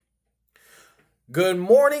Good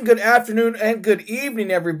morning, good afternoon, and good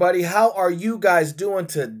evening, everybody. How are you guys doing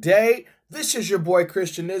today? This is your boy,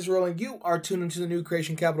 Christian Israel, and you are tuned into the New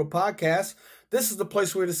Creation Capital Podcast. This is the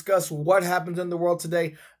place where we discuss what happens in the world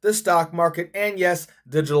today, the stock market, and yes,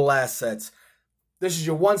 digital assets. This is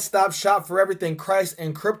your one-stop shop for everything Christ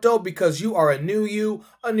and crypto because you are a new you,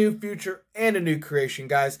 a new future, and a new creation,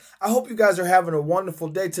 guys. I hope you guys are having a wonderful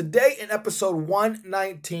day. Today in episode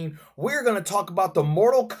 119, we're going to talk about the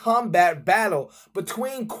Mortal Kombat battle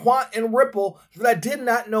between Quant and Ripple that I did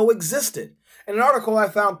not know existed. In an article I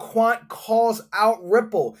found, Quant calls out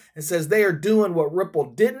Ripple and says they are doing what Ripple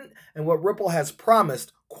didn't and what Ripple has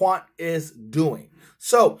promised Quant is doing.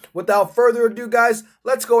 So, without further ado, guys,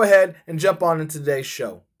 let's go ahead and jump on into today's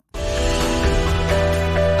show.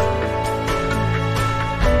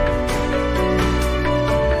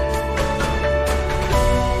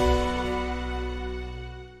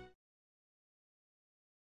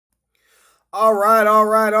 All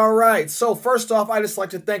right. So first off, I just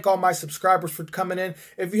like to thank all my subscribers for coming in.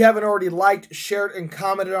 If you haven't already liked, shared, and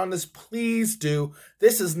commented on this, please do.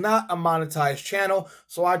 This is not a monetized channel,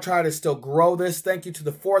 so I try to still grow this. Thank you to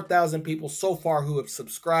the 4,000 people so far who have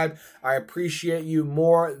subscribed. I appreciate you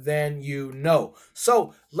more than you know.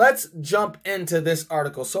 So let's jump into this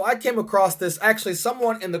article. So I came across this, actually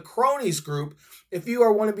someone in the Cronies group. If you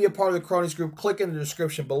want to be a part of the Cronies group, click in the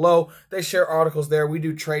description below. They share articles there. We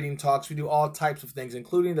do trading talks. We do all types of things,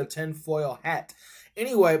 including the tinfoil hat.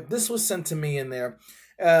 Anyway, this was sent to me in there,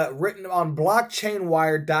 written on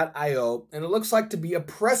blockchainwire.io, and it looks like to be a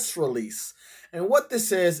press release. And what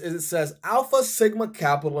this is it says, Alpha Sigma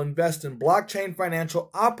Capital invests in blockchain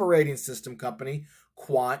financial operating system company,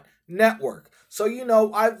 Quant Network. So, you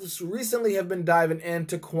know, I've recently have been diving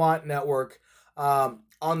into Quant Network,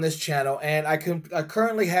 on this channel, and I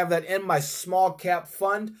currently have that in my small cap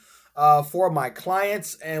fund for my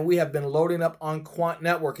clients, and we have been loading up on Quant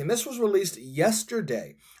Network, and this was released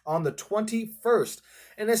yesterday on the 21st,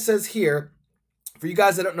 and it says here, for you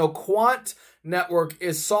guys that don't know, Quant Network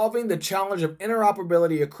is solving the challenge of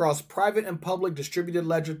interoperability across private and public distributed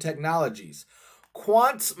ledger technologies.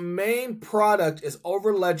 Quant's main product is the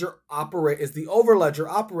Overledger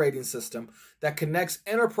operating system that connects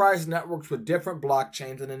enterprise networks with different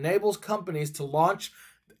blockchains and enables companies to launch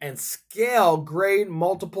and scale grade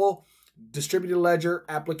multiple distributed ledger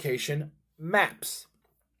application maps.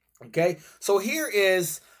 Okay, so here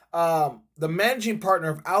is the managing partner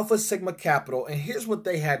of Alpha Sigma Capital, and here's what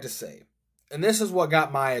they had to say. And this is what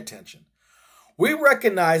got my attention. We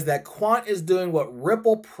recognize that Quant is doing what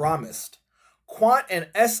Ripple promised. Quant and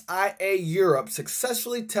SIA Europe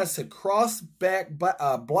successfully tested blockchain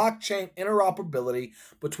interoperability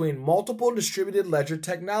between multiple distributed ledger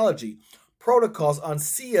technology protocols on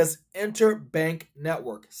SIA's interbank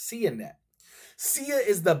network, SIAnet. SIA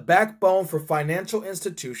is the backbone for financial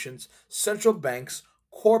institutions, central banks,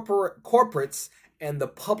 corporates, and the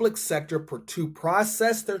public sector to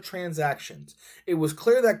process their transactions. It was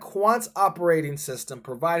clear that Quant's operating system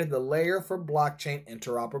provided the layer for blockchain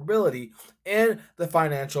interoperability in the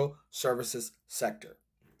financial services sector.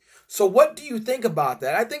 So what do you think about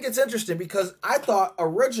that? I think it's interesting because I thought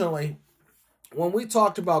originally when we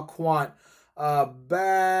talked about Quant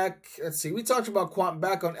we talked about Quant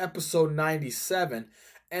back on episode 97,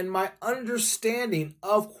 and my understanding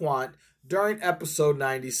of Quant during episode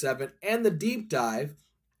 97 and the deep dive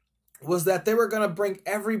was that they were going to bring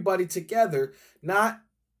everybody together, not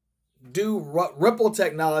do what Ripple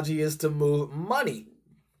technology is to move money,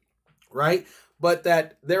 right? But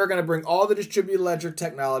that they were going to bring all the distributed ledger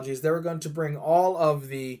technologies. They were going to bring all of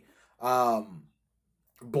the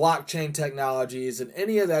blockchain technologies and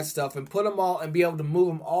any of that stuff and put them all and be able to move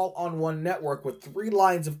them all on one network with 3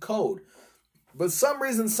 lines of code. But some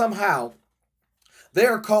reason, somehow, they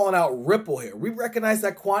are calling out Ripple here. We recognize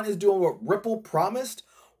that Quant is doing what Ripple promised.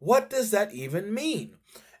 What does that even mean?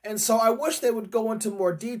 And so I wish they would go into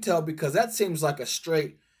more detail because that seems like a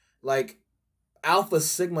straight, like, Alpha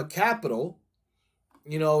Sigma Capital,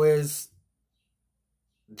 you know, is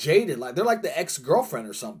jaded. Like, they're like the ex-girlfriend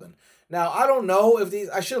or something. Now, I don't know if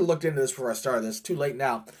I should have looked into this before I started this. Too late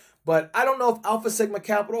now. But I don't know if Alpha Sigma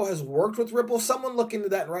Capital has worked with Ripple. Someone look into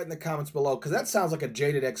that and write in the comments below because that sounds like a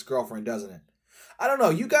jaded ex-girlfriend, doesn't it? I don't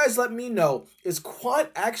know. You guys let me know. Is Quant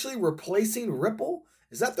actually replacing Ripple?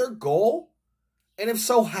 Is that their goal? And if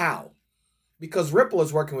so, how? Because Ripple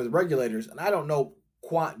is working with regulators, and I don't know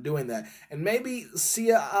Quant doing that. And maybe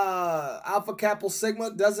SIA Alpha Capital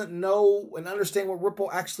Sigma doesn't know and understand what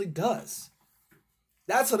Ripple actually does.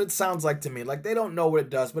 That's what it sounds like to me. Like they don't know what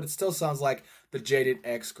it does, but it still sounds like the jaded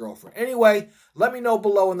ex-girlfriend. Anyway, let me know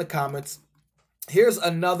below in the comments. Here's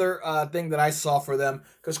another thing that I saw for them,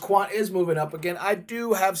 because Quant is moving up again. I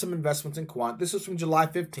do have some investments in Quant. This is from July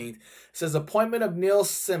 15th. It says appointment of Neil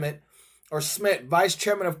Smith, Vice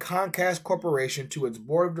Chairman of Comcast Corporation, to its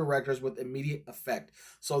board of directors with immediate effect.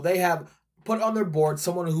 So they have put on their board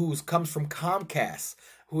someone who comes from Comcast,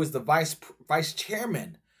 who is the vice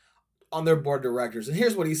chairman on their board of directors. And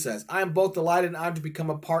here's what he says. I am both delighted and honored to become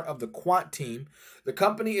a part of the Quant team. The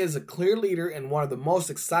company is a clear leader in one of the most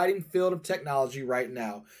exciting field of technology right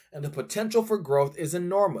now, and the potential for growth is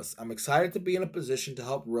enormous. I'm excited to be in a position to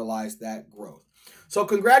help realize that growth. So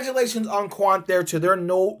congratulations on Quant there to their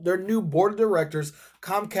new board of directors,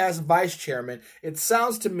 Comcast vice chairman. It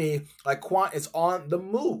sounds to me like Quant is on the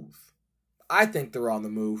move. I think they're on the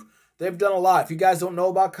move. They've done a lot. If you guys don't know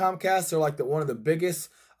about Comcast, they're like one of the biggest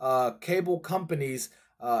cable companies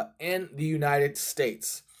in the United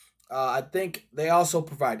States. I think they also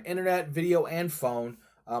provide internet, video, and phone.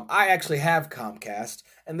 I actually have Comcast,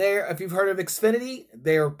 and if you've heard of Xfinity,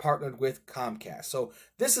 they are partnered with Comcast. So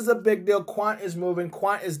this is a big deal. Quant is moving.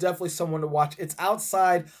 Quant is definitely someone to watch. It's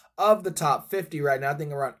outside of the top 50 right now. I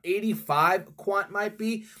think around 85 Quant might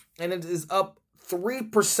be, and it is up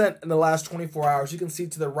 3% in the last 24 hours. You can see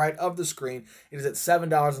to the right of the screen, it is at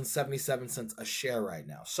 $7.77 a share right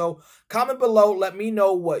now. So comment below. Let me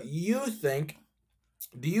know what you think.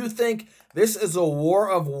 Do you think this is a war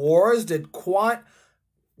of wars? Did Quant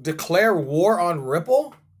declare war on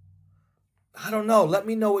Ripple? I don't know. Let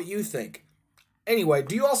me know what you think. Anyway,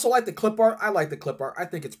 do you also like the clip art? I like the clip art. I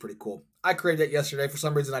think it's pretty cool. I created it yesterday. For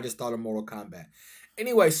some reason, I just thought of Mortal Kombat.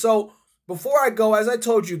 Anyway, so before I go, as I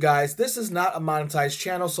told you guys, this is not a monetized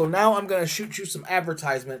channel. So now I'm going to shoot you some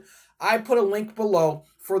advertisement. I put a link below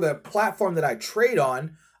for the platform that I trade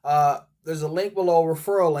on. There's a link below,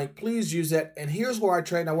 referral link. Please use it. And here's where I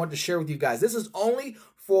trade, and I want to share with you guys. This is only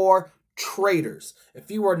for traders.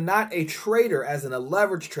 If you are not a trader, as in a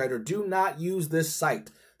leverage trader, do not use this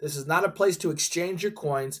site. This is not a place to exchange your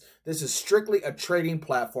coins. This is strictly a trading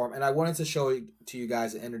platform, and I wanted to show it to you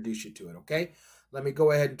guys and introduce you to it, okay? Let me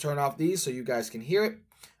go ahead and turn off these so you guys can hear it.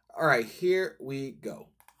 All right, here we go.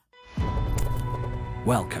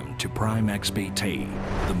 Welcome to Prime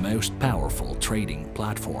XBT, the most powerful trading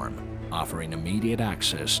platform, offering immediate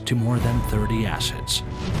access to more than 30 assets.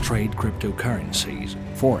 Trade cryptocurrencies,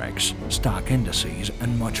 forex, stock indices,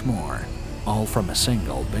 and much more, all from a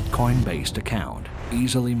single Bitcoin-based account.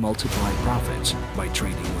 Easily multiply profits by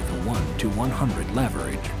trading with a 1 to 100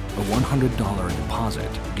 leverage. A $100 deposit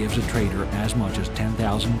gives a trader as much as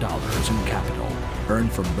 $10,000 in capital,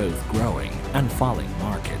 earned from both growing and falling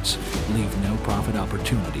markets. Leave no profit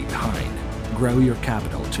opportunity behind. Grow your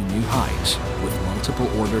capital to new heights with multiple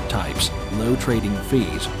order types, low trading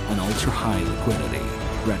fees, and ultra-high liquidity.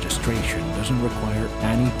 Registration doesn't require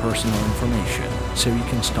any personal information, so you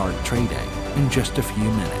can start trading in just a few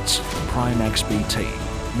minutes. Prime XBT,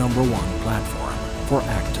 #1 platform for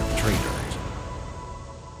active traders.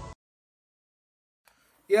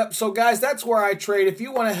 Yep, so guys, that's where I trade. If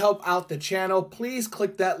you want to help out the channel, please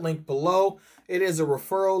click that link below. It is a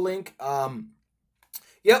referral link.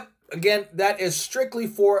 Yep, again, that is strictly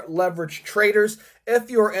for leverage traders. If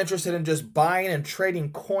you're interested in just buying and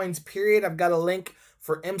trading coins, period, I've got a link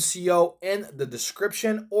for MCO in the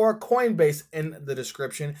description, or Coinbase in the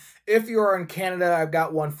description. If you are in Canada, I've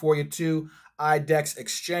got one for you too, IDEX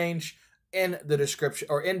Exchange in the description,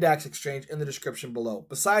 or Index Exchange in the description below.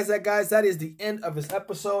 Besides that, guys, that is the end of this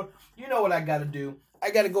episode. You know what I got to do.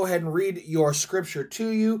 I got to go ahead and read your scripture to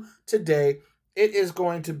you today. It is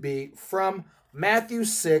going to be from Matthew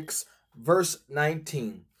 6, verse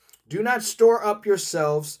 19. Do not store up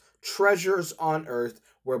yourselves treasures on earth,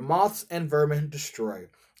 where moths and vermin destroy,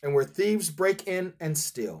 and where thieves break in and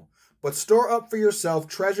steal. But store up for yourself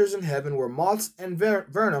treasures in heaven, where moths and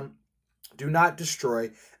vermin do not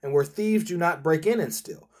destroy, and where thieves do not break in and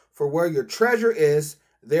steal. For where your treasure is,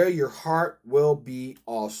 there your heart will be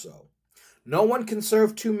also. No one can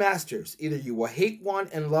serve two masters. Either you will hate one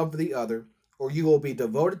and love the other, or you will be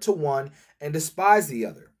devoted to one and despise the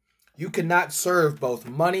other. You cannot serve both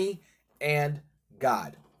money and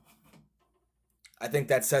God. I think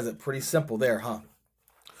that says it pretty simple there, huh?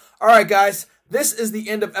 All right, guys. This is the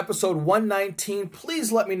end of episode 119. Please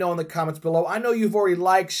let me know in the comments below. I know you've already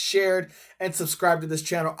liked, shared, and subscribed to this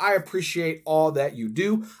channel. I appreciate all that you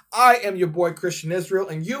do. I am your boy, Christian Israel,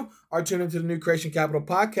 and you are tuned into the New Creation Capital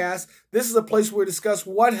Podcast. This is a place where we discuss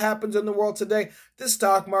what happens in the world today, the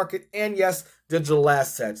stock market, and yes, digital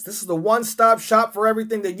assets. This is the one-stop shop for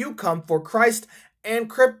everything that you come for, Christ and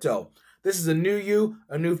crypto. This is a new you,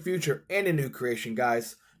 a new future, and a new creation,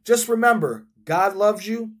 guys. Just remember, God loves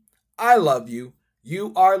you. I love you.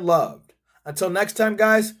 You are loved. Until next time,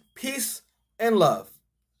 guys, peace and love.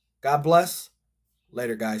 God bless.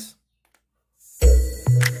 Later, guys.